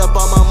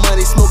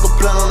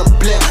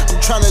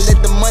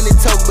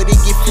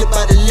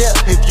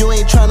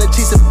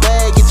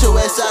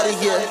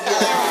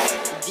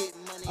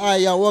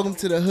right, y'all. Welcome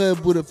to the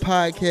Hood Buddha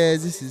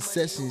Podcast. This is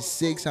session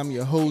 6. I'm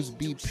your host,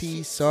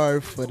 BP. Sorry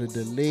for the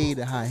delay,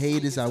 the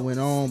hiatus I went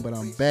on, but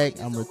I'm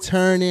back. I'm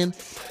returning.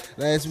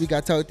 Last week,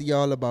 I talked to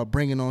y'all about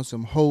bringing on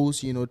some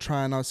hosts,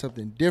 trying out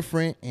something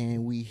different.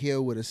 And we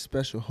here with a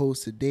special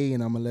host today,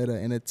 and I'm going to let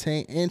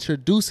her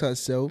introduce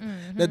herself.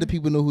 Let the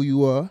people know who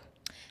you are.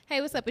 Hey,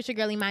 what's up? It's your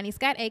girl Imaní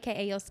Scott,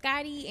 a.k.a. Yo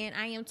Scotty, and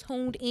I am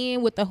tuned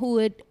in with the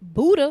Hood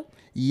Buddha.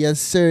 Yes,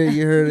 sir.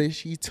 You heard it.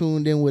 She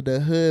tuned in with the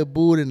Hood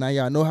Buddha. Now,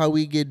 y'all know how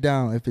we get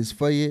down. If it's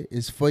for you,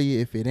 it's for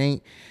you. If it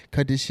ain't,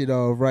 cut this shit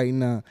off right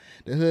now.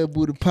 The Hood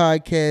Buddha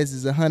Podcast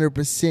is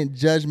 100%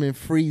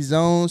 judgment-free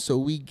zone, so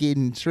we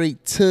getting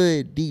straight to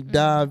it, deep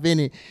dive in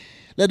it.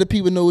 Let the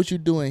people know what you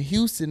doing.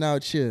 Houston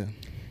out here.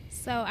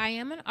 So, I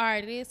am an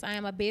artist. I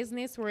am a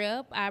business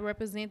rep. I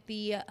represent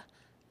the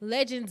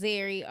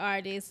legendary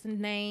artist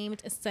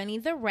named Sunny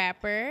the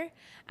Rapper.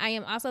 I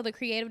am also the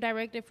creative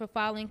director for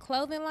Fallen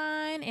Clothing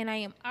Line, and I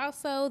am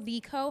also the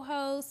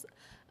co-host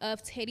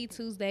of Teddy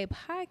Tuesday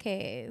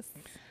podcast.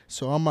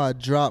 So I'm going to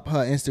drop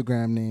her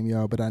Instagram name,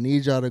 y'all, but I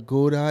need y'all to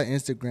go to her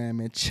Instagram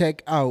and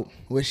check out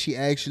what she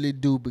actually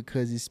do,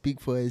 because it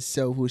speaks for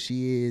itself who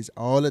she is.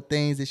 All the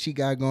things that she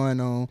got going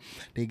on,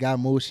 they got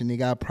motion, they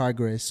got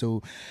progress.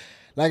 So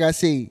like I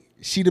say,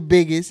 she the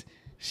biggest.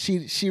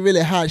 She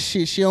really hot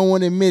shit. She don't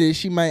want to admit it.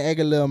 She might act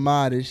a little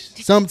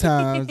modest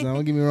sometimes.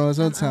 Don't get me wrong,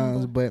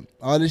 sometimes. But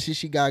all the shit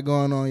she got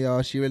going on,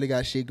 y'all, she really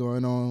got shit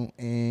going on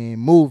and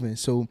moving.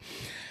 So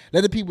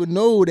let the people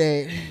know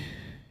that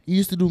you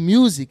used to do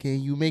music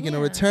and you making a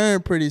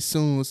return pretty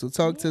soon. So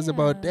talk to us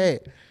about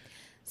that.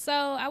 So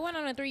I went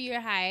on a 3-year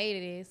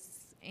hiatus,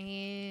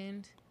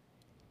 and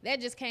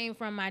that just came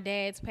from my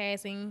dad's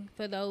passing.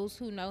 For those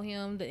who know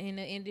him in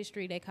the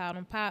industry, they called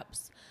him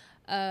Pops.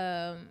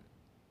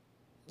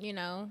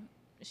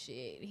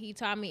 He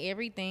taught me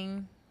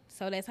everything.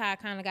 So that's how I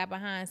kind of got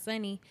behind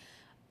Sunny.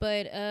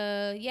 But,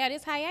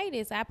 this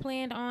hiatus, I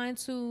planned on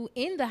to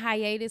end the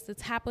hiatus the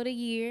top of the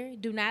year.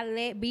 Do not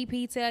let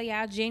BP tell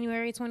y'all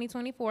January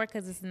 2024,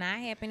 because it's not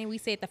happening. We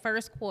said the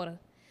first quarter.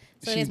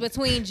 So it's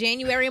between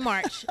January and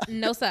March.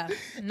 No, sir.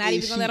 Not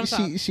even going to let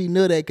them talk. She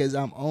knew that because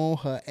I'm on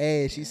her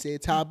ass. She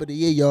said top of the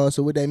year, y'all.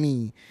 So what that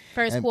mean?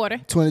 First quarter.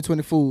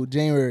 2024,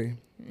 January.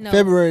 No.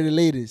 February the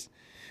latest.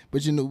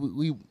 But,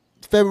 we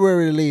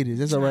February the latest.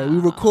 That's all right. We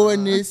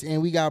recording this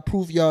and we got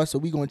proof, y'all. So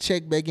we gonna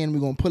check back in. We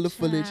gonna pull the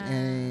footage,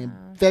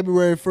 and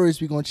February 1st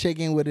we gonna check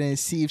in with her and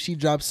see if she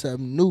drops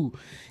something new.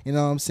 You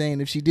know what I'm saying?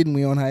 If she didn't,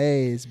 we on her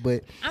ass.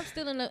 But I'm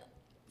still in the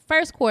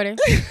first quarter,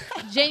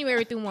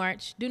 January through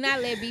March. Do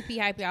not let BP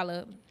hype y'all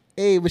up.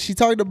 Hey, but she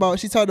talked about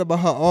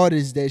her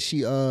artist that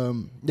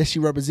she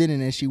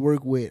represented and she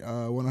worked with.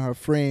 One of her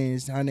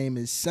friends, her name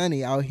is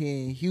Sunny, out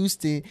here in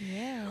Houston.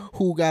 Yeah.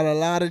 Who got a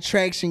lot of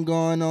traction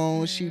going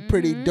on. She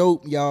pretty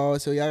dope, y'all.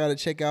 So y'all gotta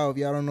check out. If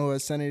y'all don't know her,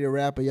 Sunny the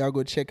Rapper, y'all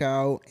go check her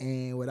out.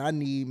 And what I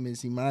need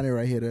Miss Imaní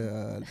right here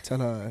to tell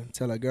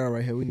her girl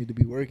right here, we need to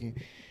be working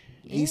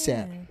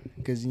ASAP.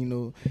 Because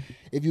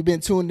if you've been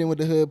tuned in with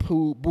the Hood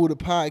Buddha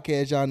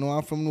Podcast, y'all know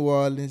I'm from New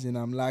Orleans and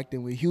I'm locked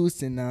in with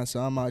Houston now. So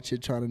I'm out here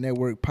trying to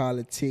network,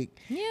 politic.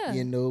 Yeah.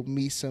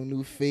 Meet some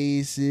new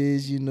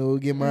faces.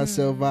 Get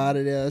myself out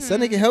of there.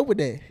 Sunny can help with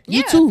that.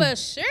 You too. For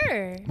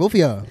sure. Both of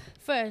y'all.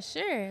 For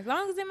sure. As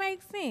long as it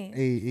makes sense.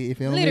 Hey, if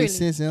it don't make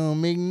sense, it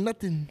don't make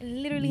nothing.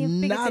 Literally and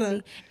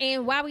figuratively.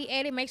 And while we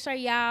at it, make sure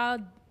y'all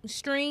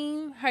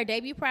stream her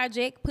debut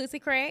project, Pussy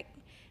Crack.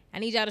 I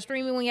need y'all to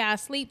stream it when y'all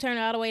asleep. Turn it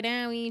all the way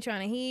down. We ain't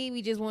trying to hear.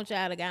 We just want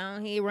y'all to go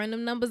on here, run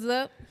them numbers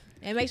up.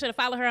 And make sure to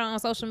follow her on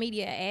social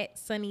media at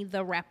Sunny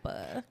the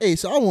Rapper. Hey,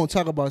 so I want to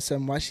talk about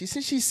something.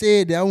 Since she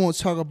said that, I want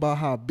to talk about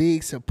how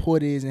big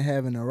support is and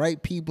having the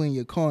right people in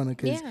your corner.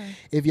 Because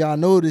if y'all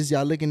notice,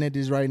 y'all looking at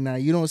this right now,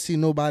 you don't see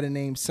nobody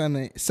named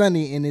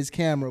Sunny in this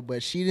camera.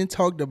 But she done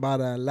talked about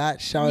her a lot,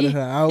 shouted her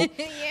out,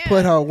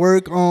 put her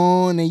work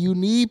on. And you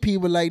need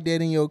people like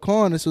that in your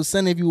corner. So,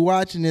 Sunny, if you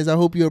watching this, I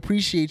hope you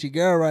appreciate your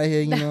girl right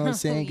here. You know what I'm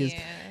saying? Because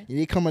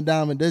they come a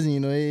dime a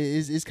dozen,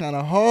 it's kind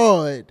of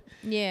hard.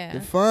 Yeah. To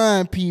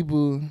find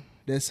people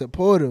that's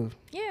supportive.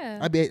 Yeah.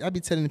 I be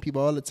telling the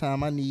people all the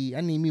time, I need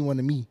me one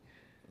of me.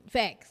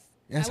 Facts.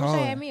 That's I wish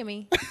hard. I had me and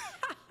me.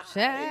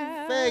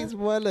 Facts,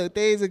 boy. Look,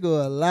 things would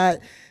go a lot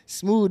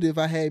smoother if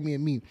I had me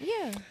and me.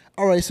 Yeah.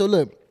 All right, so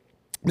look.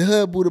 The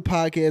Hood Buddha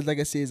Podcast, like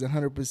I said, is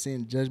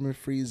 100%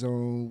 judgment-free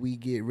zone. We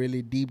get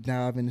really deep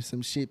dive into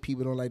some shit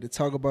people don't like to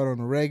talk about on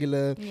the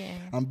regular. Yeah.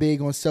 I'm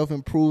big on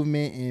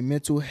self-improvement and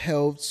mental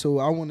health, so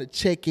I want to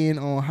check in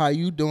on how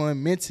you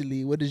doing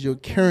mentally. What is your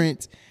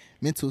current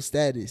mental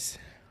status?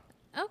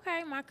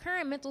 Okay, my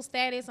current mental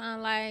status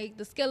on like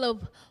the scale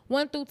of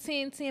 1 through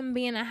 10, 10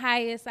 being the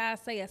highest, I'd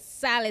say a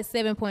solid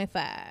 7.5.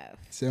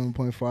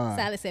 7.5.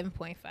 Solid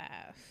 7.5.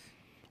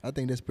 I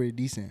think that's pretty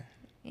decent.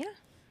 Yeah.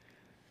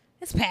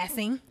 It's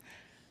passing.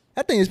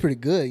 I think it's pretty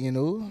good,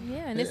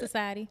 Yeah, in this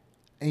society.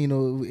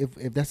 And,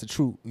 if that's the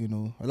truth,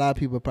 a lot of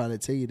people probably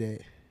tell you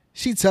that.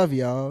 She tough,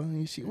 y'all.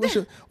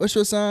 What's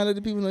your sign? Let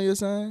the people know your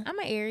sign. I'm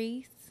an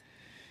Aries.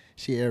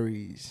 She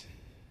Aries.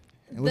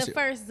 And The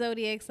first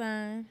zodiac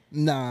sign.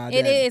 Nah,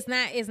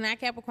 it's not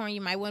Capricorn.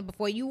 You might want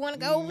before you want to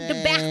go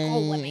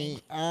tobacco with me.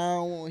 I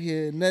don't want to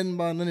hear nothing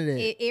about none of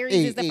that. Aries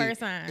is the first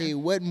sign. Hey,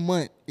 what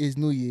month is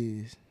New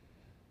Year's?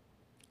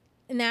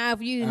 Now,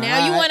 if you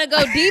want to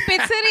go deep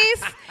into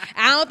this,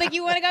 I don't think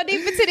you want to go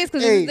deep into this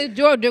because this is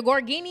the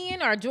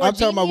Gorginian or Georgian. I'm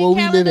talking about where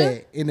we live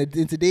at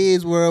in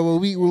today's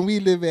world. When we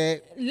live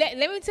at. Let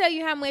me tell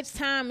you how much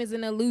time is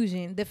an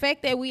illusion. The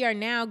fact that we are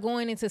now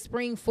going into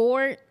spring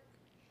forward,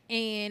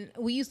 and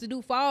we used to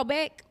do fall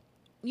back.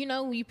 You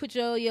know, you put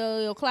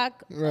your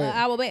clock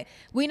hour back.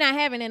 We're not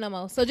having it no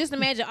more. So just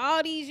imagine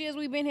all these years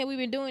we've been here, we've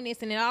been doing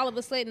this, and then all of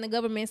a sudden the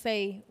government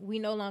say we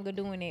no longer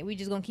doing it. We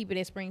just gonna keep it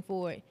at spring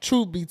forward.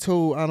 Truth be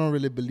told, I don't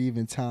really believe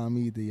in time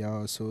either,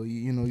 y'all. So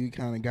you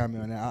kind of got me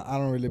on that. I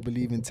don't really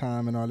believe in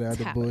time and all that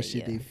other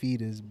bullshit they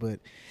feed us.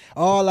 But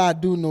all I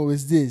do know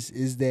is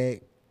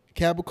that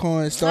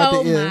Capricorn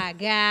start the year. Oh my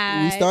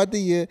God! We start the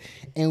year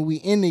and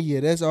we end the year.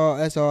 That's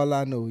all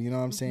I know. You know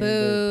what I'm saying?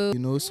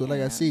 But, so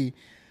like I see.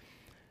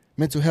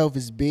 Mental health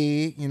is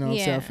big, you know what I'm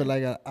saying? I feel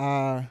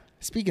like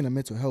speaking of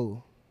mental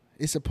health,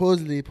 it's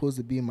supposed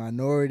to be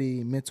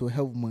Minority Mental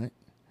Health Month.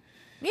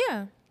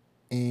 Yeah.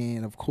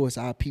 And, of course,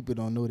 our people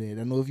don't know that.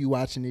 I know if you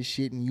watching this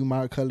shit and you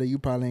my color, you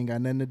probably ain't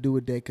got nothing to do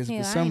with that because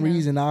for some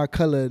reason our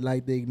color,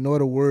 like, they ignore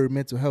the word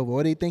mental health.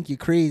 Or they think you're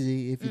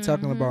crazy if you're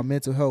talking about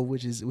mental health,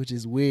 which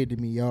is weird to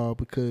me, y'all,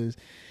 because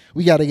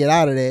we got to get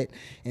out of that.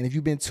 And if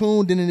you've been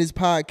tuned into this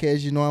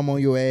podcast, you know I'm on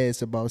your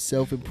ass about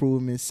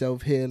self-improvement,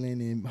 self-healing,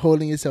 and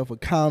holding yourself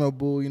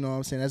accountable. You know what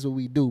I'm saying? That's what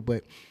we do.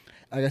 But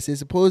like I said,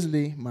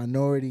 supposedly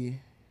Minority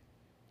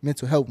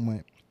Mental Health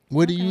Month.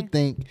 What do you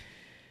think?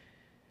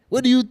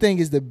 What do you think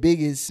is the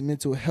biggest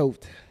mental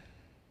health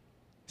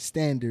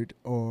standard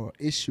or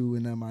issue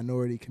in the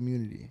minority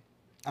community,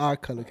 our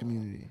color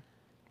community?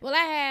 Well,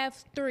 I have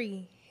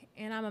 3,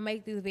 and I'm going to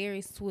make this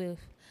very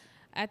swift.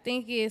 I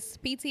think it's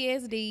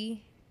PTSD,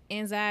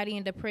 anxiety,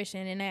 and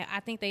depression, and I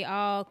think they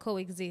all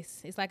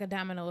coexist. It's like a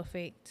domino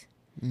effect.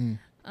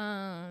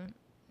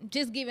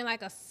 Just giving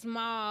like a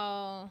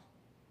small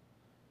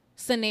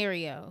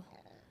scenario.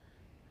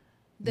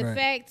 The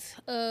fact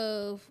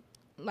of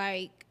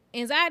like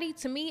anxiety,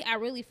 to me, I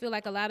really feel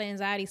like a lot of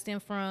anxiety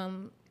stems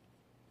from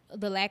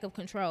the lack of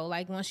control.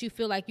 Like once you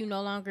feel like you're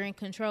no longer in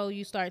control,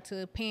 you start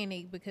to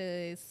panic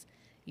because,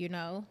 you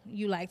know,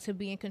 you like to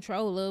be in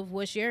control of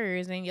what's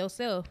yours and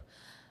yourself.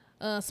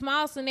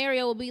 Small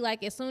scenario will be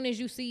like as soon as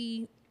you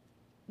see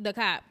the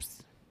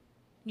cops,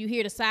 you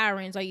hear the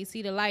sirens or you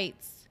see the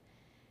lights,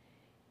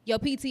 your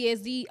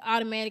PTSD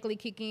automatically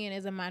kick in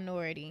as a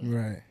minority.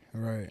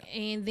 Right.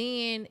 And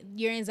then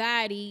your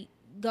anxiety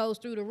goes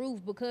through the roof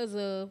because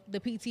of the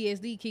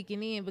PTSD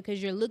kicking in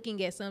because you're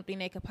looking at something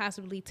that could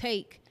possibly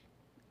take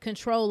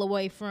control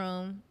away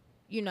from,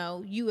 you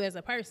know, you as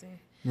a person.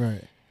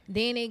 Right.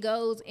 Then it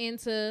goes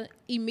into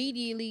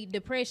immediately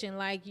depression.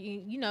 Like,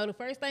 you know, the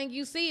first thing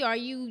you see or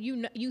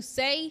you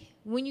say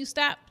when you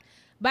stop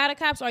by the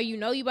cops or you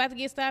know you about to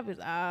get stopped is,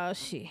 oh,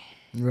 shit.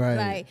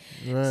 Right.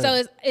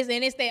 So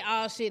it's that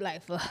all shit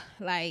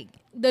like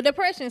the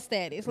depression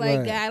status.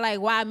 Like, guy, like,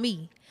 why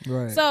me?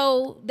 Right.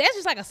 So that's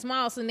just like a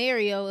small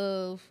scenario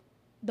of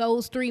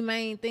those 3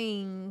 main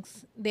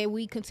things that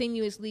we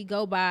continuously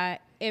go by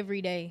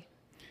every day,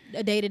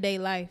 a day-to-day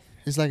life.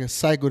 It's like a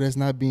cycle that's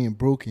not being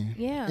broken.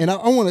 Yeah. And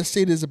I want to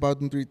say this about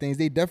them 3 things.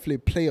 They definitely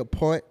play a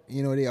part.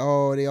 You know, they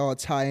all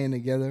tie in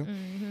together.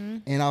 Mm-hmm.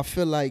 And I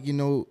feel like, you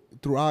know,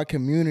 through our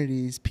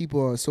communities,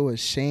 people are so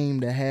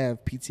ashamed to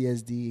have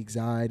PTSD,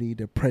 anxiety,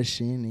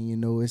 depression. And, you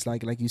know, it's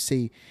like you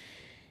say,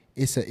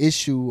 it's an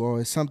issue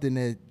or it's something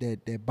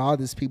that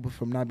bothers people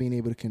from not being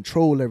able to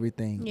control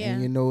everything. Yeah.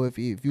 And, you know, if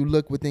you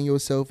look within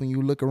yourself and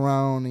you look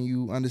around and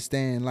you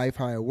understand life,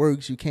 how it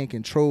works, you can't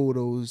control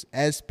those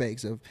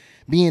aspects of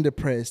being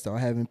depressed or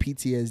having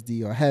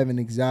PTSD or having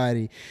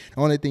anxiety.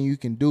 The only thing you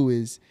can do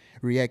is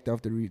react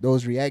after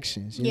those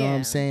reactions. You know what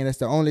I'm saying? That's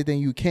the only thing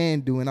you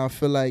can do. And I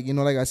feel like, you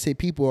know, like I say,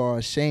 people are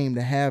ashamed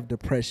to have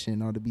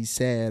depression or to be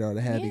sad or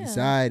to have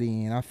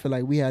anxiety. And I feel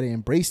like we had to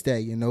embrace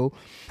that, you know.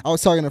 I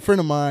was talking to a friend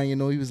of mine, you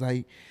know, he was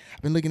like,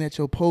 I've been looking at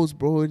your post,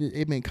 bro.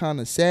 It been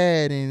kind of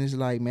sad. And it's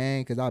like,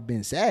 man, because I've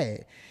been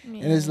sad.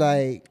 Yeah. And it's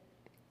like,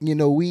 you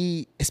know,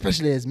 we,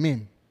 especially as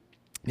men,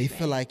 they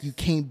feel like you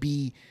can't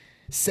be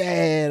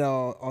sad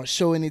or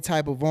show any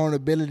type of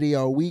vulnerability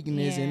or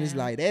weakness. And it's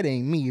like, that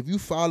ain't me. If you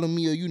follow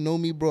me or you know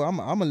me, bro, I'm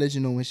gonna let you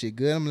know when shit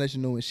good. I'm gonna let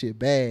you know when shit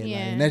bad. Like,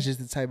 and that's just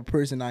the type of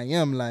person I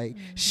am. Like,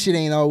 shit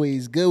ain't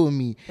always good with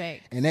me.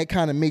 Thanks. And that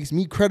kind of makes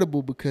me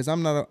credible because I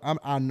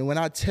know when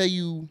I tell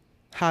you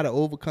how to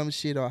overcome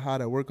shit or how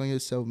to work on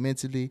yourself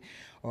mentally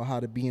or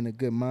how to be in a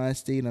good mind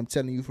state, and I'm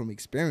telling you from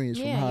experience,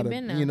 from how to,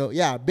 you know,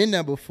 I've been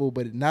there before,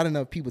 but not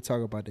enough people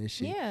talk about that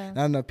shit. Yeah.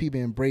 Not enough people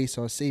embrace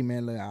or say,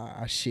 man, look,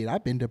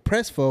 I've been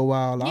depressed for a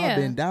while. I've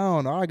been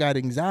down. Or I got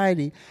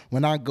anxiety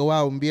when I go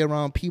out and be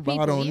around people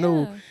I don't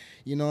know.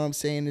 You know what I'm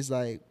saying? It's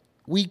like,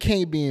 we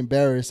can't be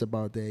embarrassed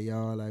about that,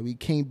 y'all. Like, we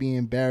can't be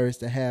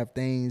embarrassed to have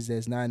things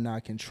that's not in our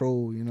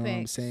control. You know what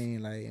I'm saying?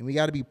 Like, and we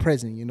got to be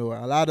present. You know,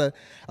 a lot of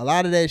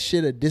that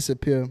shit'll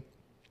disappear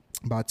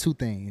by 2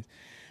 things.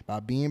 by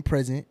being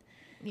present.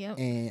 Yep.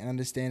 And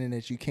understanding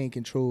that you can't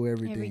control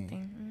everything.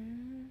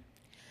 Mm-hmm.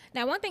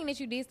 Now, one thing that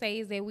you did say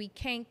is that we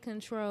can't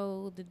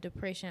control the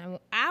depression.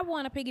 I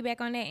want to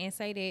piggyback on that and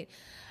say that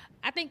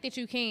I think that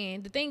you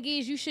can. The thing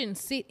is, you shouldn't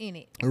sit in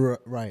it.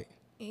 Right.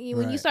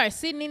 When you start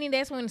sitting in it,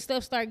 that's when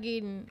stuff start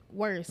getting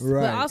worse.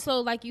 Right. But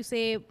also, like you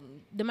said,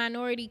 the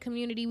minority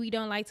community, we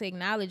don't like to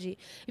acknowledge it.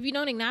 If you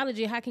don't acknowledge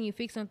it, how can you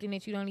fix something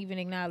that you don't even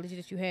acknowledge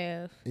that you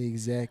have?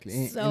 Exactly.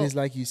 And it's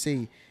like you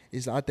say,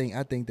 I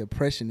think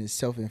depression is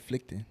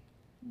self-inflicting.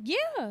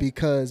 Yeah.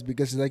 Because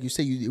like you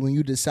say, when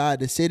you decide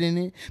to sit in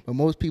it, but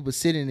most people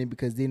sit in it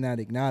because they're not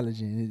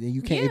acknowledging it. And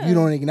you can't, if you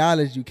don't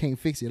acknowledge, you can't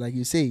fix it. Like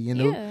you say, you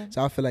know. Yeah.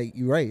 So I feel like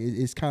you're right.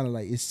 It's kind of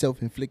like it's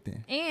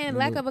self-inflicting. And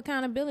lack of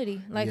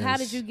accountability. Like, how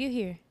did you get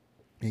here?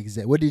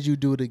 Exactly. What did you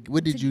do to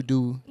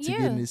get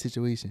in this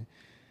situation?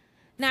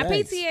 Now,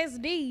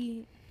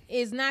 PTSD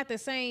is not the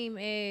same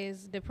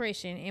as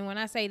depression. And when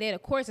I say that,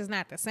 of course, it's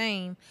not the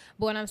same.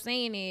 But what I'm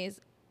saying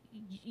is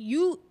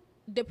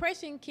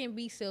depression can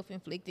be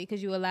self-inflicted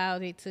because you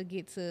allowed it to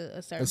get to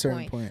a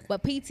certain point.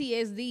 But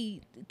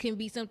PTSD can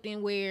be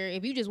something where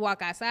if you just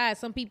walk outside,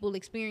 some people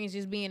experience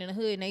just being in the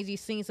hood and they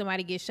just seen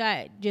somebody get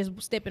shot just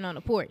stepping on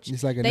the porch.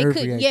 It's like a nerve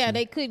reaction. Yeah,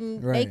 they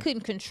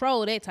couldn't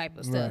control that type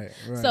of stuff.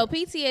 Right. So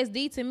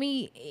PTSD, to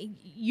me,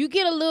 you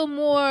get a little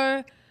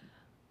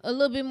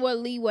bit more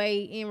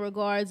leeway in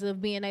regards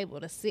of being able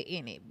to sit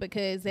in it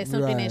because that's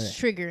something that's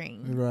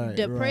triggering. Right.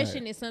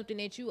 Depression is something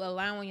that you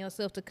allowing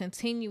yourself to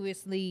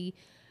continuously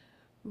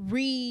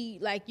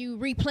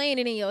replaying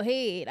it in your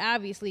head,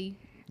 obviously,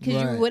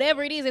 because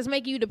whatever it is that's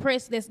making you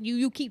depressed, that's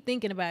you keep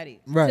thinking about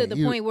it to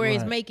the point where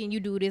it's making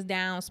you do this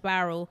down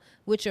spiral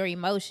with your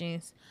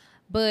emotions.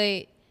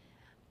 But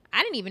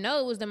I didn't even know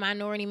it was the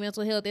minority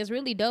mental health. That's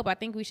really dope. I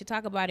think we should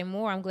talk about it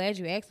more. I'm glad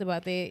you asked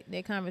about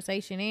that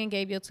conversation and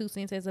gave your 2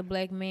 cents as a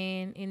black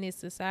man in this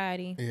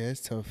society. Yeah,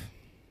 it's tough.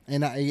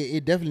 And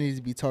it definitely needs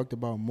to be talked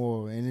about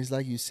more. And it's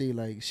like you say,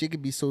 like, shit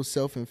could be so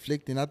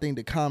self-inflicting. I think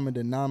the common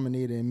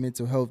denominator in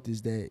mental health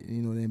is that,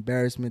 you know, the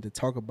embarrassment to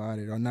talk about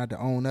it or not to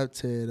own up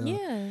to it.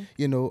 Or,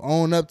 you know,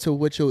 own up to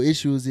what your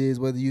issues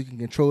is, whether you can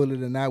control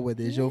it or not,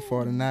 whether it's your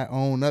fault or not,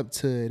 own up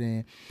to it.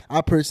 And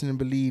I personally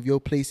believe your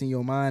place in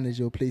your mind is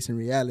your place in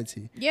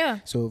reality. Yeah.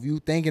 So if you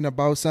thinking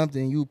about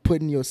something, you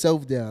putting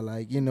yourself there.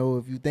 Like, you know,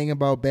 if you thinking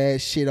about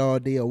bad shit all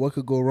day or what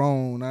could go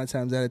wrong, 9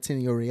 times out of 10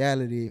 in your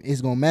reality,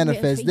 it's going to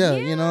manifest there.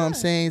 You know what I'm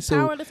saying? So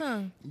power of the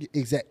tongue.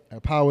 Exactly.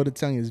 Power of the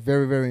tongue is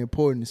very, very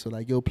important. So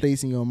like your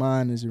place in your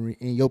mind is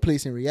in your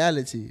place in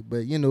reality.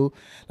 But you know,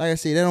 like I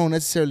say, that don't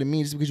necessarily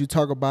mean just because you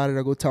talk about it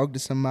or go talk to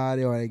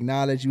somebody or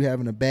acknowledge you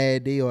having a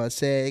bad day or a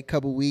sad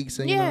couple weeks.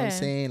 You know what I'm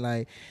saying?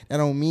 Like that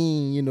don't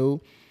mean, you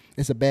know,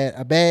 it's a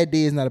bad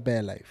day is not a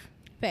bad life.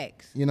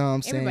 Facts. You know what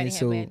I'm saying? Everybody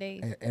have bad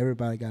days.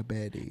 Everybody got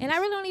bad days. And I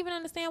really don't even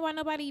understand why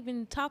nobody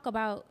even talk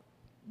about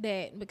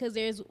that because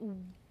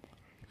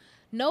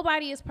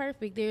nobody is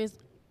perfect. There's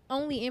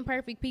only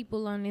imperfect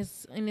people in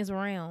this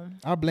realm.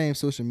 I blame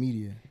social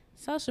media.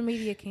 Social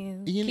media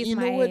can you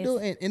know what though,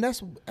 and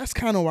that's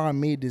kind of why I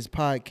made this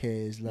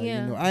podcast. Like you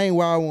know, I ain't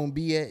where I want to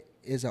be at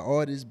as an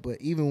artist,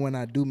 but even when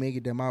I do make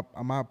it, that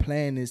my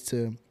plan is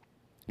to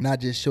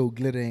not just show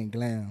glitter and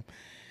glam.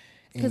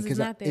 Because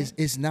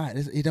it's not.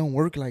 It don't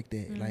work like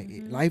that. Mm-hmm. Like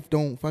life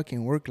don't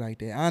fucking work like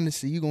that.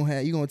 Honestly, you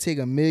gonna take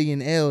a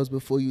million L's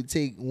before you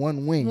take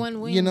one win.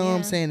 You know what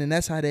I'm saying? And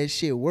that's how that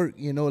shit work.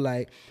 You know,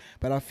 like.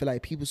 But I feel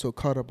like people so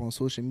caught up on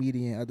social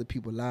media and other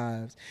people's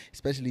lives,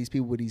 especially these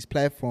people with these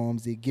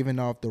platforms, they're giving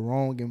off the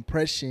wrong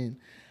impression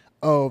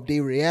of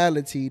their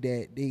reality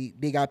that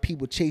they got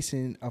people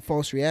chasing a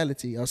false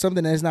reality or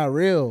something that's not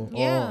real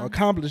or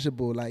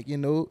accomplishable. Like, you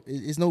know,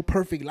 it's no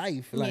perfect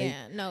life. Like,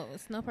 no,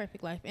 it's no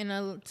perfect life.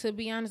 And to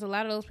be honest, a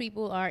lot of those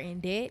people are in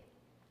debt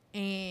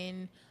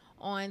and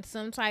on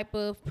some type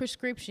of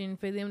prescription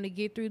for them to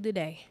get through the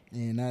day.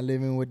 And not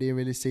living what they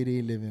really say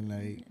they living.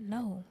 Like,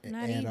 no,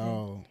 not at even.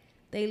 all.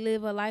 They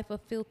live a life of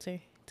filter.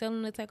 Tell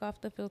them to take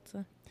off the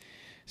filter.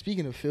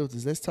 Speaking of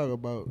filters, let's talk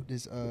about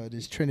this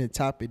trending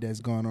topic that's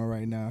going on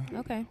right now.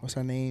 Okay. What's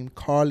her name?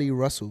 Carly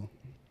Russell.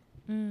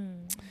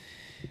 You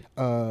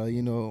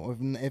know,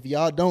 if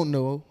y'all don't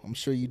know, I'm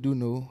sure you do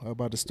know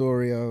about the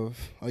story of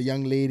a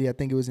young lady. I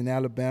think it was in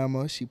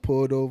Alabama. She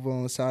pulled over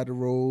on the side of the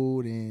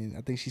road, and I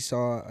think she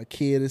saw a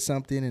kid or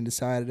something and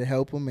decided to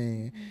help him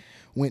and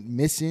went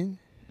missing.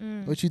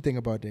 What you think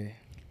about that?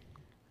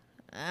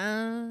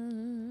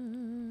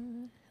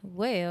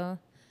 Well,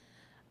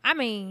 I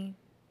mean,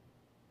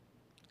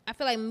 I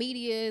feel like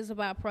media is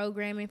about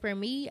programming. For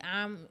me,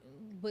 I'm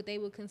what they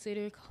would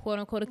consider quote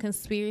unquote a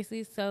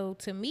conspiracy. So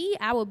to me,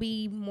 I would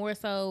be more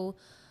so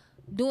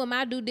doing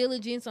my due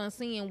diligence on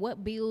seeing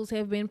what bills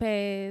have been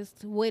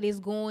passed, what is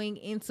going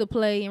into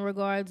play in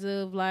regards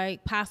of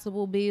like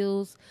possible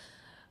bills,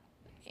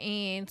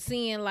 and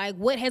seeing like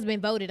what has been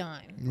voted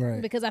on.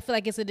 Right. Because I feel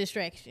like it's a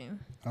distraction.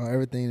 Oh,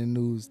 everything in the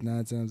news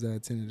 9 times out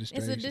of 10 a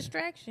distraction. It's a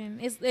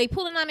distraction. They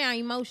pulling on our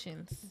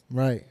emotions.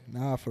 Right.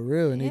 Nah, for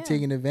real. And they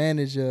taking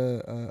advantage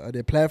of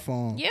their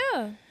platform.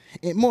 Yeah.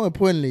 And more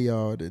importantly,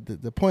 y'all,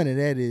 the point of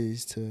that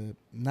is to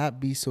not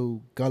be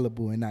so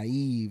gullible and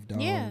naive,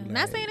 dog. Yeah,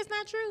 not saying it's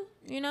not true.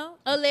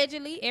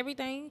 Allegedly,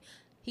 everything.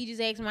 He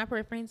just asked my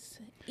preference.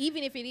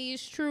 Even if it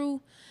is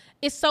true,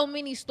 it's so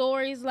many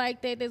stories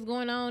like that that's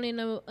going on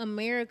in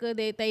America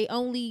that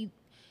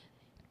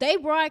they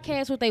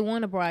broadcast what they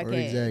want to broadcast.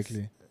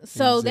 Exactly.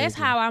 So that's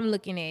how I'm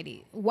looking at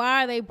it.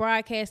 Why are they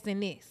broadcasting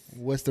this?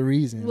 What's the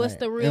reason? What's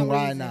the real and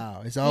why reason?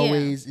 now? It's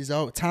always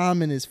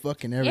timing is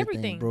fucking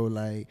everything, bro.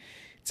 Like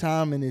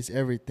timing is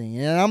everything.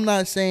 And I'm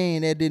not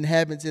saying that didn't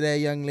happen to that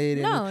young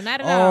lady. No, not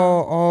at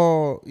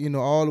all.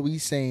 All we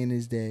saying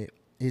is that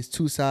it's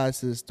two sides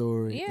to the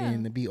story,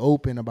 and to be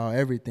open about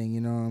everything. You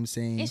know what I'm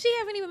saying? And she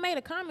haven't even made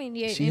a comment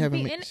yet. She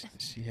haven't.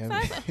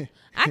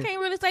 I can't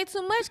really say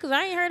too much because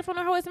I ain't heard it from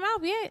her horse's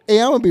mouth yet.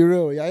 Hey, I'm gonna be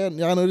real.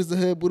 Y'all know this is the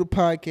Hood Buddha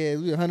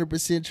podcast. We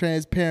 100%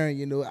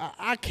 transparent.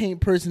 I can't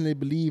personally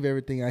believe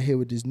everything I hear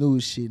with this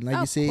news shit. Like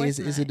you said,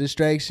 it's a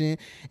distraction,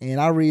 and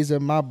I raise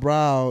up my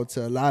brow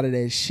to a lot of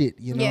that shit.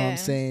 You know what I'm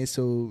saying?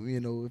 So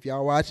if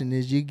y'all watching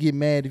this, you get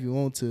mad if you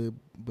want to,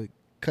 but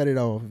cut it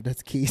off if that's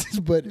the case.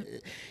 But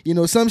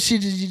some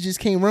shit you just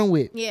can't run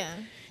with. Yeah,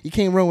 you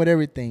can't run with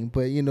everything.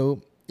 But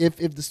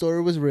if the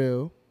story was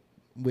real,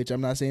 which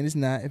I'm not saying it's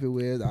not, if it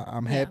was,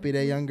 I'm happy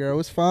that young girl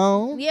was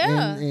found.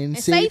 Yeah, and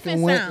safe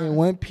and in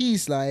one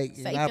piece. Like,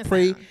 and I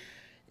pray,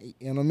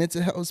 in a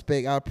mental health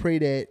aspect, I pray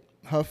that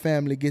her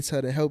family gets her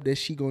the help that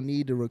she gonna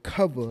need to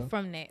recover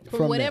from that,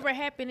 from whatever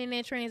happened in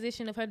that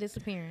transition of her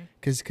disappearing.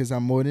 Cause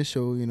I'm more than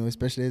sure,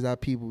 especially as our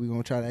people, we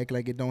gonna try to act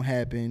like it don't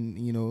happen,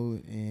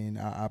 and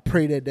I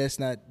pray that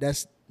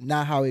that's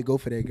not how it go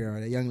for that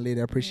girl, that young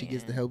lady. I pray she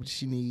gets the help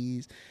she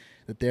needs,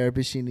 the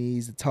therapist she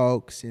needs, the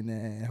talks, and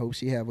I hope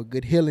she have a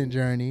good healing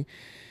journey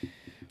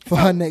for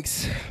her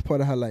next part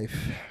of her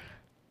life.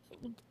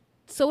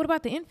 So what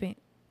about the infant?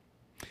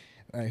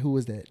 All right, who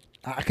was that?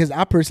 Because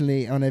I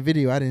personally, on that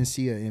video, I didn't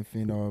see an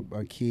infant or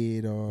a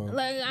kid or...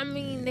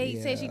 they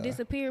said she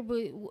disappeared,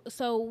 but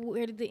so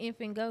where did the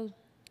infant go?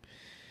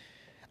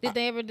 Did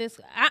they ever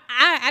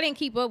I didn't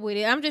keep up with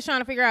it. I'm just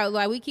trying to figure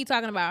out, we keep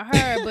talking about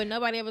her, but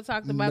nobody ever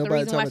talked about the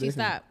reason why she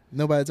stopped.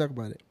 Nobody talk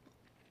about it.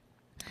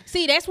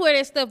 See, that's where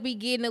that stuff be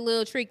getting a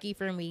little tricky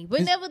for me.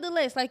 But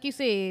nevertheless, like you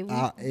said,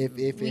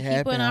 if it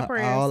happens,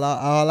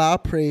 all I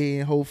pray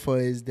and hope for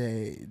is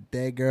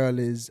that girl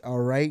is all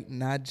right,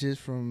 not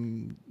just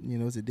from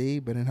today,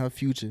 but in her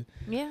future.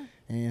 Yeah.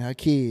 And her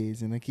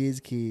kids and her kids'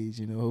 kids.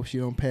 Hope she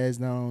don't pass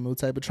down no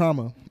type of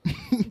trauma.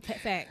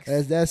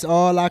 Facts. That's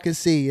all I can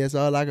say. That's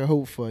all I can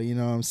hope for. You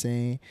know what I'm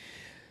saying?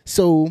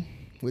 So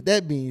with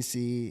that being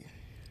said,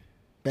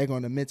 back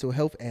on the mental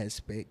health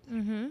aspect.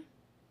 Mm-hmm.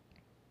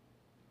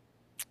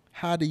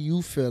 How do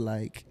you feel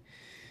like?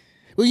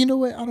 Well, you know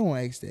what? I don't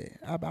want to ask that.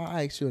 I'll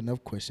ask you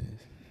enough questions.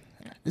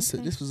 This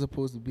was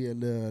supposed to be a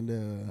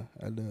little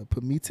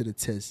put me to the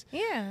test.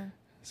 Yeah.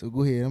 So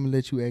go ahead. I'm gonna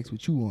let you ask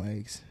what you want to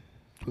ask.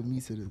 Put me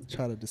to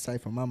try to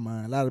decipher my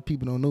mind. A lot of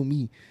people don't know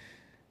me.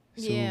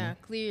 So. Yeah,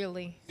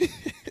 clearly.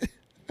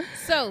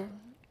 So,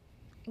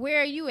 where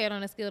are you at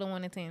on a scale of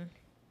 1 to 10?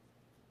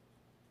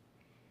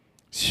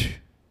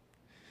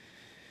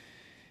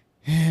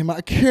 In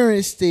my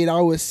current state,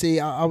 I would say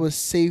I was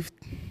safe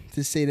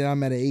to say that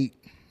I'm at an 8,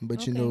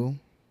 but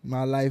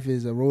my life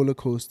is a roller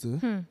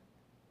coaster.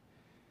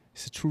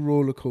 It's a true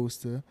roller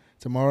coaster.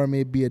 Tomorrow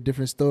may be a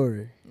different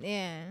story.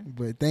 Yeah.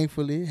 But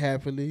thankfully,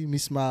 happily, me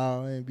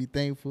smile and be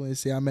thankful and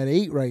say I'm at an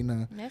 8 right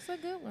now. That's a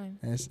good one.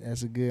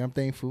 That's a good. I'm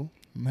thankful.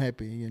 I'm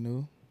happy.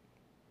 Sometimes.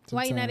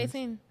 Why you not at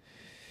 10?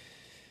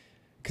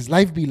 Cause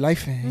life be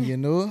lifing.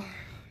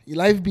 Your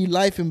life be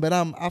lifing, but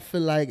I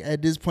feel like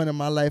at this point in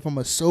my life, I'm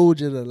a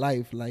soldier to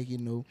life. Like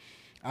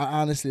I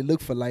honestly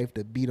look for life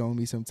to beat on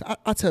me sometimes.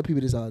 I tell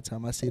people this all the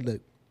time. I say, look,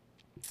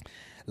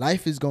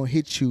 life is gonna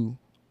hit you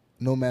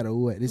no matter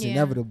what. It's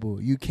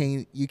inevitable. You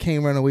can't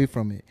run away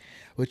from it.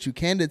 What you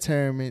can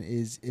determine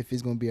is if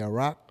it's gonna be a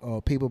rock or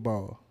a paper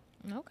ball.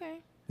 Okay.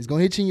 It's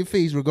gonna hit you in your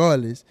face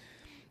regardless.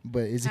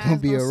 But is it gonna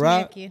be a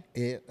rock?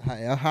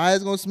 How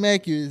it's gonna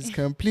smack you is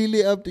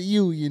completely up to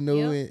you.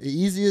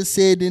 Easier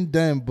said than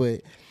done.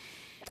 But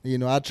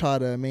I try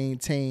to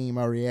maintain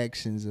my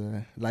reactions.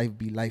 Life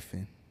be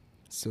lifing.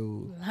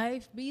 So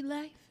life be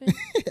life.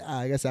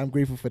 I guess I'm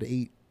grateful for the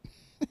 8.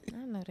 I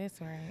know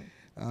that's right.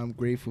 I'm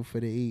grateful for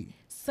the 8.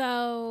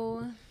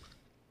 So,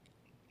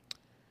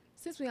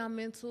 since we on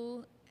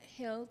mental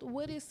health,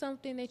 what is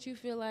something that you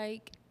feel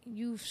like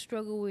you've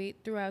struggled with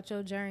throughout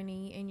your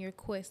journey and your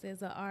quest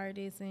as an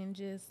artist and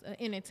just an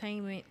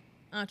entertainment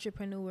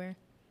entrepreneur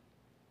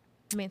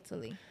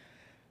mentally?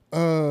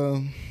 I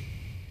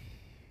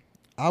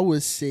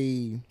would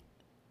say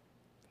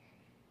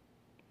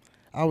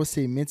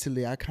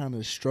mentally I kind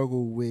of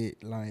struggle with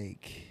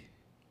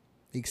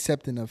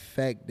accepting the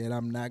fact that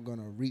I'm not going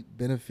to reap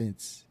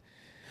benefits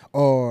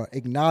or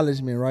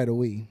acknowledgement right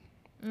away.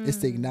 It's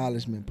the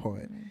acknowledgement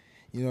part.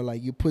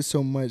 You put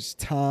so much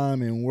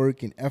time and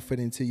work and effort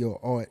into your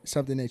art,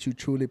 something that you're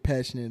truly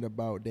passionate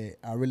about, that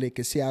I really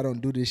can see I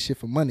don't do this shit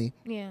for money.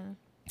 Yeah.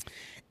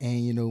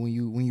 And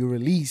when you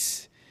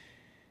release,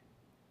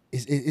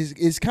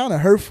 it's kind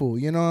of hurtful,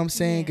 you know what I'm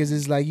saying? Because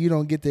it's like you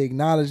don't get the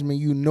acknowledgement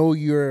you know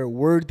you're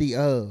worthy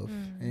of.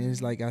 And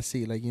it's like I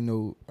see, like, you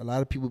know, a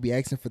lot of people be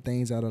asking for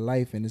things out of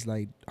life, and it's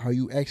like, are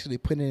you actually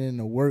putting in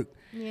the work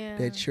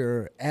that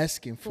you're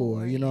asking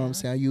for? You know what I'm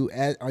saying?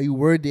 Are you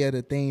worthy of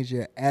the things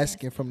you're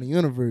asking from the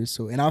universe?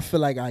 So, and I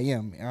feel like I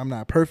am. I'm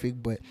not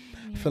perfect, but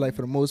I feel like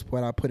for the most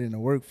part I put in the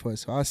work for it.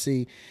 So I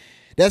see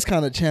that's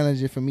kind of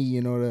challenging for me,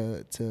 you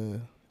know,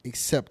 to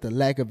accept the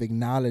lack of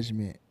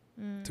acknowledgement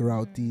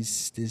throughout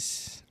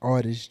this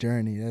artist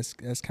journey.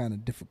 That's kind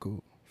of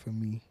difficult for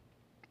me.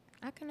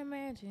 I can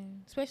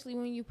imagine, especially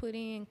when you put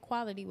in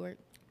quality work.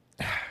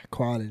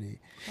 Quality.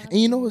 And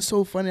you know what's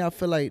so funny? I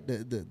feel like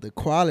the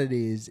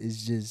quality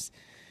is just,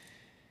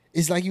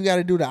 it's like you got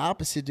to do the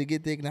opposite to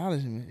get the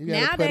acknowledgement. You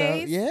got to put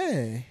out,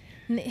 yeah.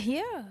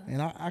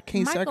 And I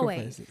can't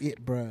sacrifice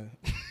it, bruh.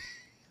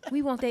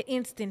 We want that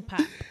instant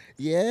pop.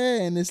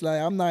 Yeah, and it's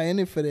like I'm not in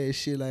it for that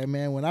shit. Like,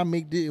 man, when I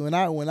make this, when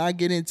I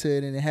get into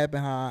it and it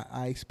happen how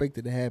I expect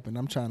it to happen,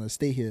 I'm trying to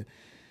stay here.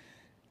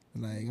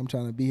 Like, I'm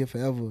trying to be here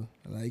forever.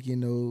 Like, you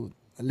know,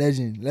 a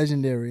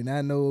legendary. And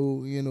I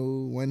know, you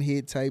know, one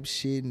hit type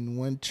shit and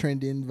one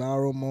trending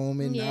viral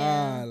moment.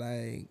 Yeah.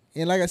 Like,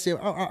 and like I said,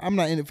 I'm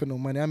not in it for no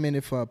money. I'm in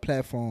it for a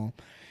platform.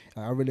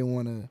 I really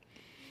want to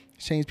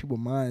change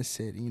people's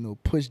mindset. You know,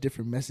 push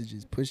different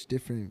messages, push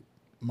different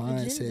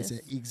mindsets.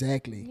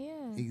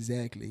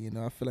 Exactly. You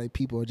know, I feel like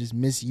people are just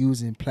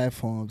misusing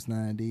platforms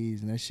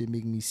nowadays, and that shit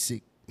make me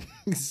sick.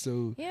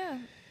 So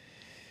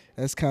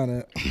that's kind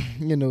of,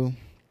 you know,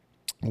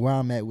 where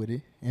I'm at with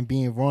it, and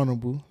being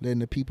vulnerable, letting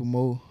the people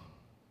more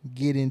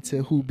get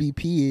into who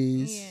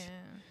BP is.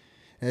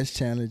 That's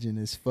challenging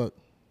as fuck,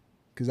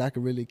 because I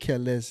could really care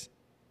less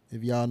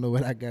if y'all know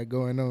what I got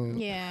going on.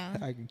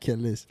 I could care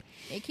less.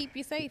 It keep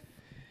you safe.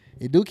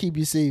 It do keep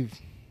you safe.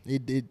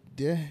 It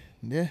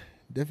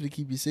definitely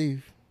keep you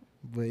safe.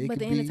 But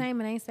the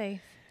entertainment ain't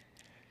safe.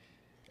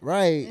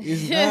 Right.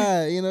 It's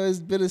not, you know, it's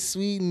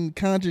bittersweet and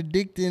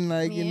contradicting,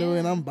 like, you know,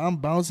 and I'm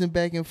bouncing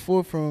back and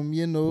forth from,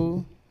 you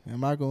know,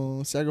 am I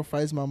going to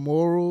sacrifice my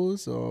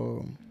morals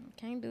or?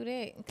 Can't do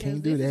that.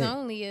 Because this is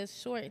only a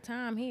short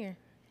time here.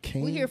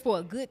 We're here for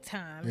a good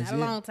time, not a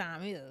long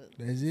time here.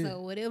 That's it.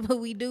 So whatever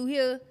we do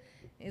here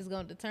is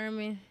going to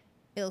determine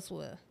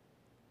elsewhere.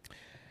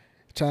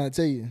 Trying to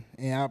tell you.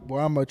 And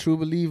I'm a true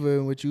believer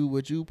in what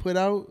you put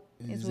out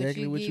is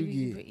exactly what you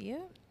get. Yeah.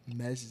 And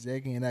that's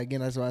exactly, and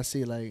again, that's why I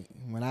say, like,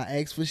 when I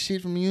ask for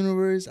shit from the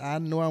universe, I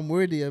know I'm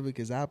worthy of it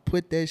because I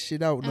put that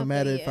shit out no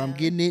matter if I'm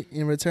getting it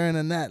in return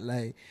or not.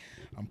 Like,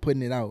 I'm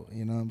putting it out,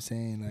 you know what I'm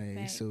saying? Like,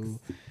 Thanks. So,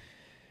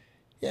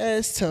 yeah,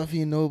 it's tough,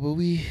 you know, but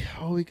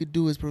all we could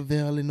do is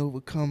prevail and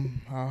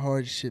overcome our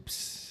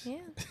hardships.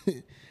 Yeah.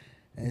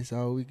 That's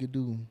all we could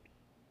do.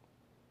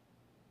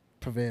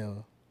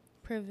 Prevail.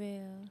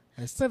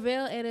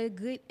 Prevail at a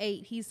good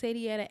 8. He said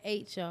he had an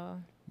 8, y'all.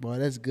 Boy,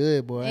 that's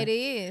good, boy. It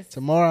is.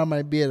 Tomorrow I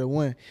might be at a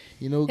 1.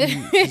 You know,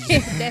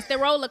 that's the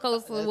roller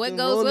coaster. What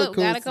goes up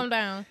gotta come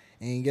down.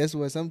 And guess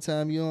what?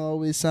 Sometimes you don't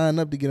always sign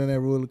up to get on that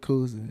roller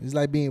coaster. It's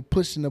like being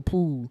pushed in the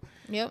pool.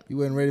 Yep. You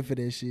wasn't ready for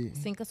that shit.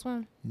 Sink or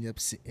swim. Yep.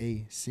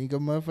 Hey, sink or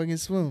motherfucking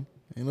swim.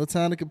 Ain't no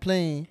time to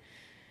complain.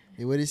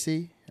 Hey, what it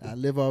say? I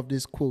live off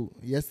this quote.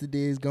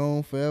 Yesterday is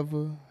gone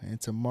forever,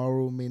 and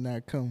tomorrow may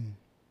not come.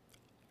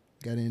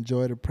 Gotta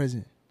enjoy the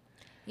present.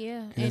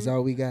 Yeah. And that's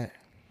all we got.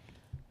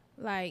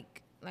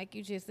 Like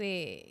you just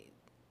said,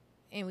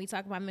 and we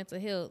talk about mental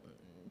health,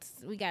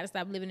 we got to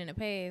stop living in the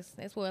past.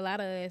 That's where a lot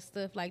of that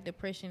stuff like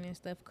depression and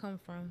stuff come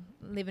from.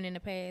 Living in the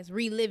past,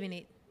 reliving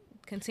it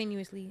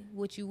continuously,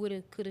 what you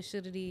woulda, coulda,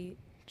 shoulda did.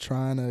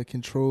 Trying to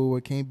control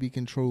what can't be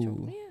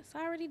controlled. Yeah, it's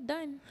already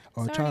done.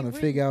 Or trying to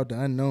figure out the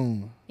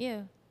unknown.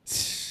 Yeah.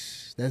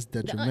 That's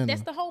detrimental.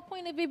 That's the whole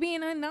point of it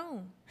being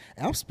unknown.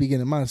 I'm speaking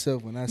to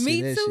myself when I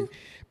say that shit.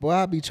 Boy,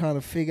 I be trying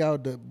to figure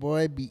out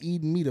be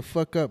eating me the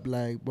fuck up.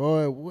 Like,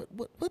 boy,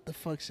 what the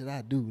fuck should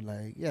I do?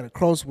 Like, the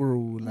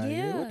crossword.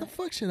 Like, what the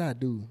fuck should I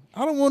do?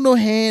 I don't want no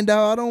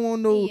handout. I don't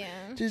want no.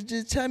 Yeah.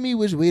 Just tell me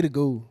which way to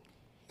go.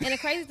 And the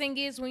crazy thing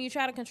is, when you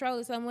try to control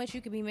it so much,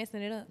 you could be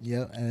messing it up.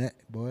 Yeah, and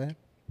boy,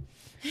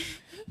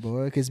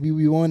 because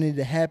we wanted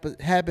it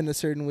to happen a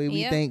certain way.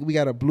 We think we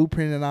got a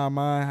blueprint in our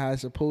mind how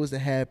it's supposed to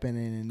happen,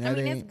 and that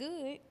that's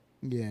good.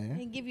 Yeah.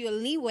 They give you a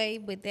leeway,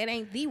 but that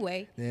ain't the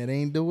way. That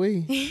ain't the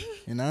way.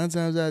 And 9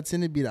 times out of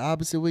 10, it be the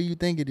opposite way you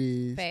think it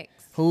is.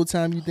 Facts. Whole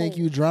time you think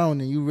you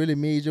drowning, you really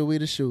made your way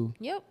to shore.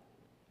 Yep.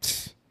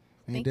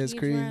 Ain't that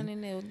crazy?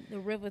 Drowning, the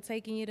river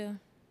taking you to.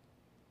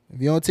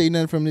 If you don't take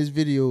nothing from this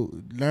video,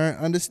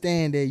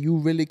 understand that you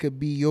really could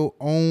be your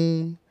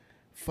own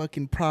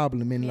fucking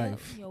problem in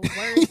life. Your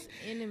worst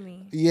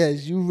enemy.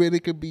 Yes, you really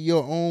could be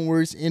your own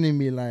worst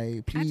enemy.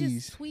 Like, please. I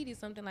just tweeted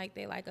something like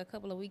that like a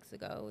couple of weeks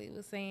ago. It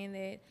was saying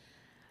that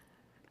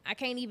I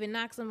can't even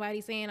knock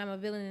somebody saying I'm a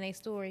villain in their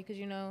story because,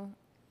 you know,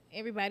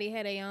 everybody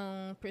had their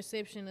own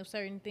perception of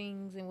certain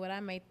things, and what I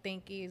may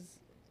think is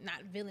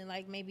not villain,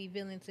 like maybe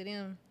villain to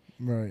them.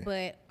 Right.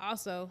 But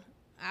also,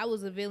 I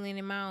was a villain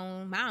in my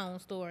own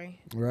story.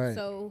 Right.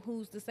 So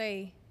who's to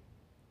say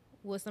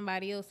what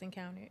somebody else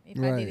encountered if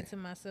I did it to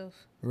myself.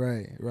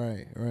 Right.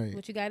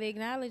 But you got to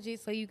acknowledge it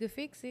so you can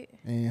fix it.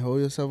 And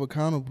hold yourself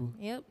accountable.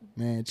 Yep.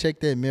 Man, check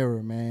that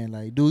mirror, man.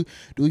 Like, do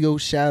your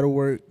shadow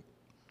work.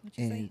 What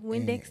you say?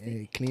 Windex it.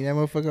 And clean that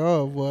motherfucker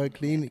off, boy.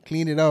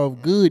 Clean it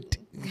off good.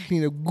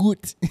 Clean it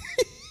good.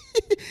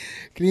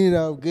 Clean it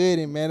off good.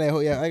 And, man,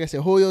 like I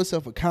said, hold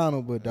yourself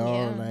accountable,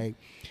 dog. Yeah. Like,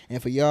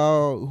 and for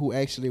y'all who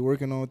actually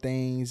working on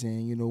things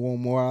and, you know, want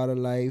more out of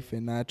life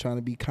and not trying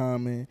to be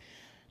common,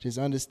 just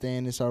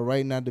understand it's all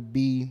right not to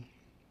be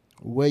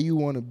where you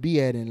want to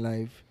be at in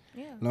life.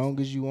 Yeah. Long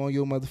as you on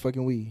your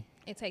motherfucking way.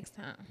 It takes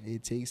time.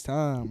 It takes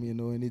time, you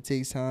know, and it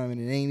takes time, and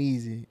it ain't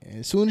easy. And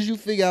as soon as you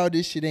figure out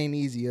this shit ain't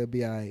easy, you'll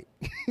be all right.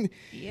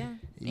 Yeah.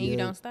 And you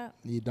don't stop.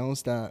 You don't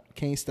stop.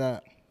 Can't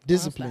stop.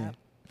 Discipline. Stop.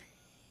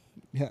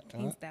 Yeah.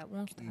 Can't stop,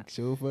 won't stop.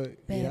 Sure fuck.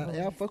 Bad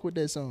Yeah, I fuck with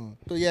that song.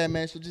 So yeah,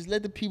 man. So just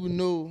let the people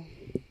know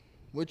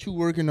what you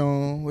working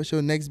on. What's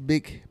your next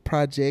big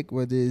project?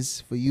 Whether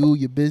it's for you,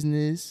 your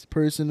business,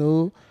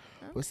 personal.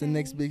 Okay. What's the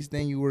next big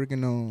thing you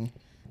working on?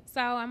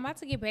 So I'm about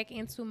to get back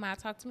into my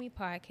Talk to Me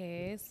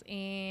podcast,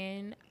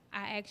 and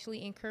I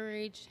actually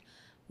encourage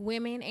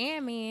women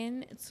and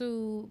men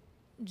to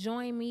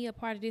join me, a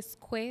part of this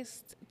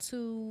quest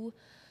to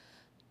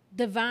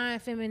divine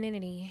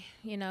femininity.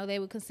 You know, they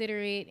would consider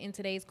it in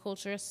today's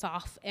culture a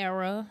soft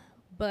era,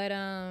 but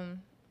I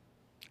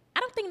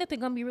don't think that they're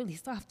gonna be really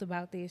soft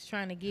about this,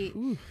 trying to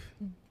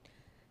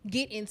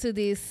get into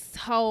this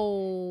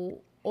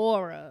whole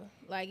aura.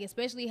 Like,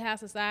 especially how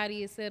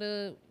society is set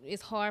up,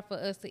 it's hard for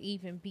us to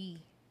even be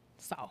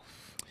soft.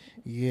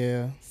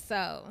 Yeah.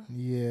 So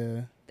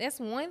yeah, that's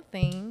one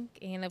thing.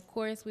 And of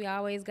course, we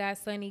always got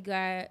Sunny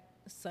guy.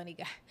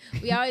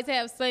 We always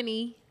have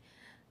Sunny,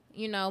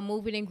 you know,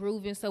 moving and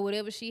grooving. So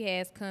whatever she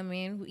has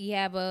coming, we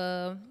have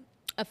a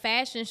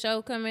fashion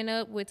show coming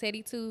up with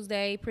Teddy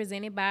Tuesday,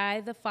 presented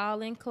by the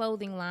Fallen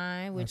Clothing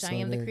Line, which I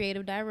am the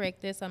creative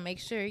director. So make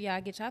sure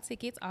y'all get y'all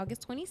tickets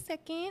August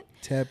 22nd.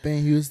 Tap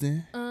in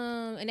Houston.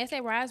 And that's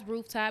at Rise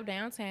Rooftop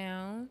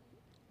downtown.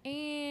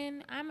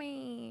 And I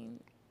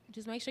mean,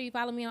 just make sure you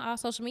follow me on all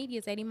social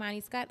medias at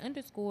Imaní Scott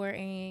 _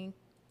 and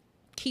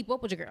keep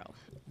up with your girl.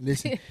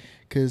 Listen,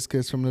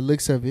 cause from the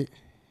looks of it,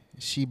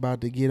 she about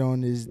to get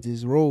on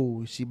this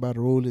roll. She about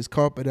to roll this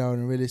carpet out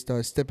and really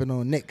start stepping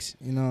on necks.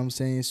 You know what I'm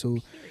saying? So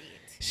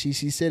she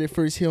said it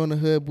first here on the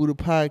Hood Buddha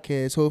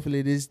podcast.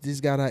 Hopefully this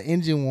got her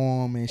engine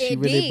warm and she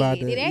really about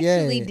to. It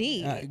actually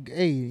did.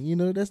 Hey, you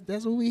know that's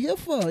what we here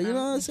for. You know what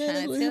I'm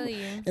saying? Trying to tell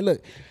you. And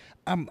look,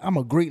 I'm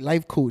a great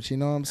life coach. You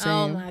know what I'm saying?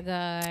 Oh my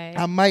God.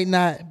 I might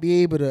not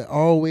be able to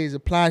always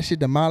apply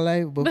shit to my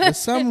life, but for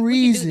some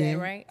reason, do that,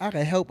 right? I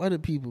can help other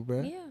people,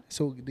 bro. Yeah.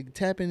 So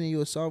tapping in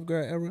your soft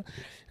girl era,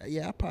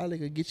 yeah, I probably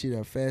could get you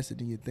there faster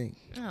than you think.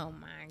 Oh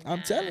my God.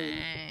 I'm telling you.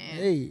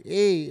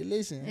 Hey,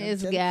 listen.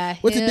 This guy.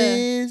 What it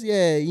is,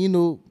 yeah, you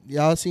know,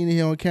 y'all seen it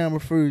here on camera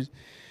first.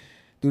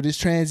 Through this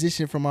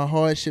transition from our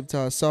hardship to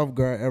our soft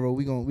girl era,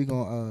 we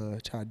gonna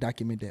try to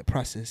document that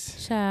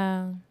process.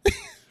 Child.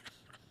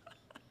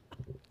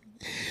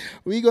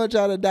 We gonna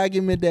try to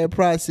document that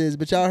process,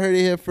 but y'all heard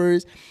it here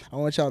first. I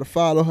want y'all to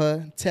follow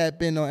her,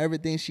 tap in on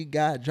everything she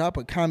got, drop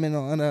a comment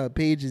on her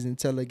pages and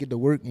tell her get to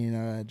work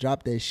and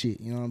drop that shit.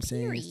 You know what I'm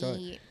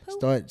saying?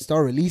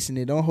 Start releasing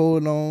it. Don't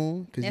hold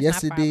on, cause that's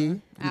yesterday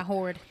I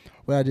hoard.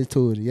 What I just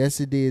told you,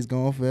 yesterday is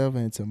gone forever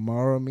and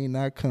tomorrow may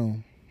not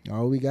come.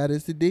 All we got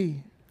is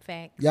today.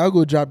 Facts. Y'all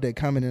go drop that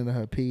comment on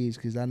her page,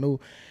 cause I know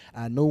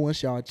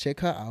once y'all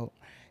check her out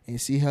and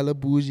see hella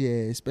bougie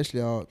ass,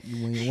 especially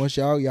once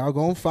y'all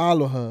gonna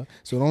follow her.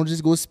 So don't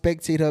just go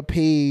spectate her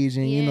page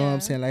and you know what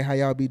I'm saying, like how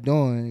y'all be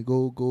doing.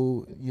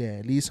 Go,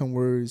 leave some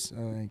words,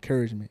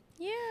 encouragement.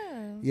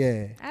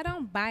 Yeah. I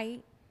don't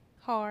bite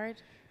hard.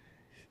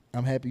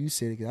 I'm happy you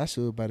said it, cause I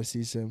sure about to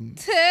see something.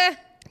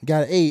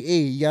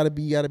 You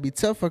gotta be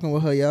tough fucking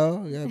with her,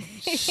 y'all.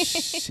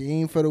 She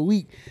ain't for the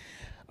weak.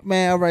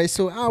 Man, all right,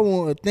 so I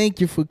want to thank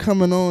you for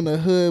coming on the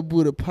Hood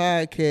Buddha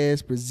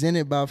podcast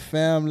presented by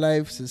Fam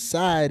Life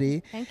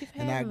Society. Thank you for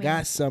having me. And I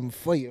got something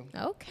for you.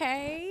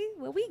 Okay,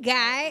 what we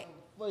got?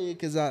 For you,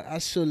 because I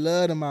sure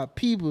love to my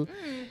people.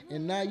 Mm-hmm.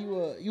 And now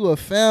you a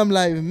Fam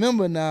Life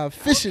member now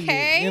officially.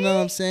 Okay. You know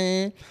what I'm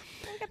saying?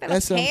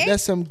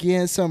 That's some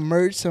getting some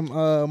merch, some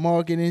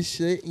marketing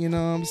shit. You know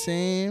what I'm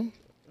saying?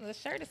 The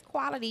shirt is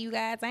quality, you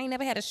guys. I ain't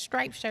never had a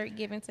striped shirt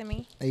given to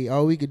me. Hey,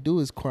 all we could do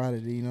is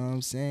quality, you know what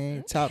I'm saying?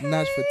 Okay. Top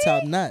notch for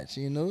top notch,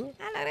 you know?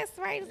 I know that's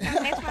right. It's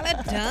gonna match my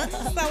little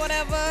dunks or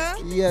whatever.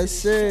 Yes,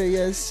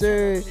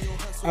 sir.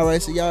 All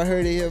right, so y'all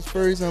heard it here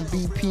first. I'm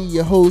BP,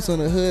 your host on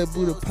the Hood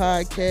Buddha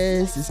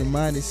podcast. This is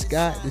Imaní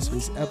Scott. This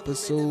was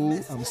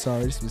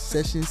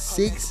session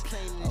 6.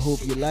 I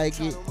hope you like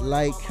it.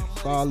 Like,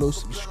 follow,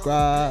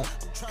 subscribe,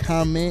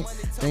 comment.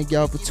 Thank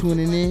y'all for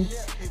tuning in.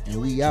 And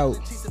we out.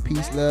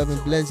 Peace, love,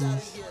 and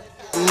blessings.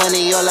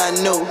 Money all I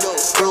know.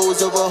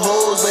 Bros over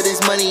hoes, but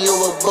it's money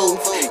over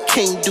both.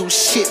 Can't do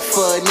shit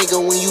for a nigga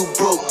when you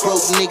broke.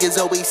 Broke niggas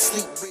always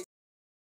sleep.